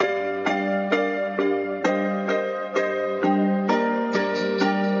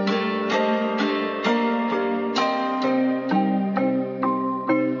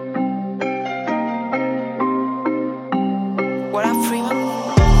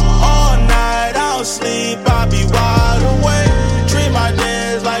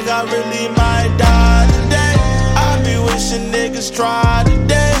niggas try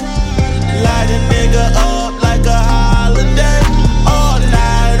today. Light a nigga up like a holiday. All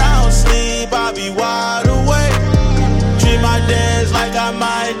night I don't sleep, I be wide awake. Treat my days like I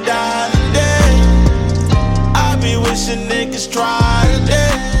might die today. I be wishing niggas try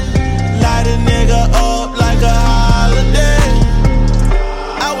today. Light a nigga up like a holiday.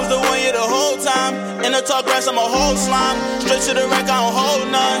 I was the one here the whole time. In the tall grass, I'm a whole slime. Straight to the rack, I don't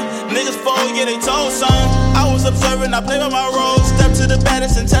hold none. Niggas fold, yeah, they told son. I was observing, I play by my roles. Step to the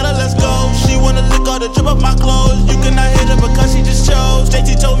baddest and tell her let's go. She wanna lick all the drip off my clothes. You cannot hit her because she just chose.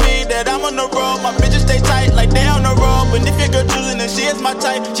 JT told me that I'm on the road. My bitches stay tight like they on the road. But if your girl choosing, then she is my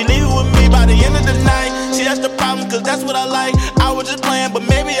type. She leaving with me by the end of the night. See, that's the problem, cause that's what I like. I was just playing, but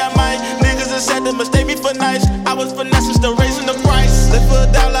maybe I might. Niggas that said they mistake me for nice. I was finessing, still raising the price. Live for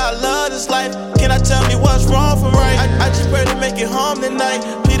 $1, I love this life. Can I tell me what's wrong from right? I just pray to make it home tonight.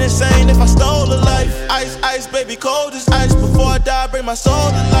 Be the same if I stole a life. Ice, ice, baby, cold as ice. Before I die, bring my soul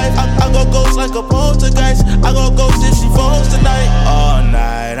to life. I go ghost like a poltergeist. I go ghost if she falls tonight. All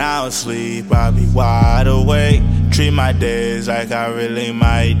night, I don't sleep, I be wide awake. Treat my days like I really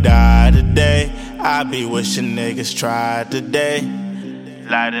might die today. I be wishing niggas tried today.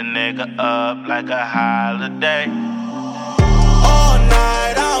 Light a nigga up like a holiday. All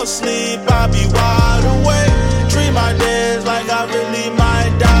night, I don't sleep, I be wide awake. Treat my days like I really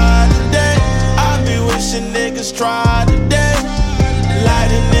might die today. I be wishing niggas try today.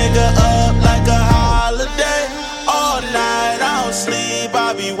 Light a nigga up like a holiday. All night, I don't sleep,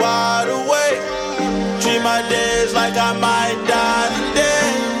 I be wide awake. Treat my days like I might die today.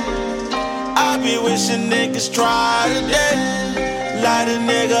 I be wishing niggas try today. Light a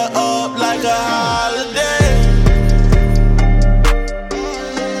nigga up like a holiday.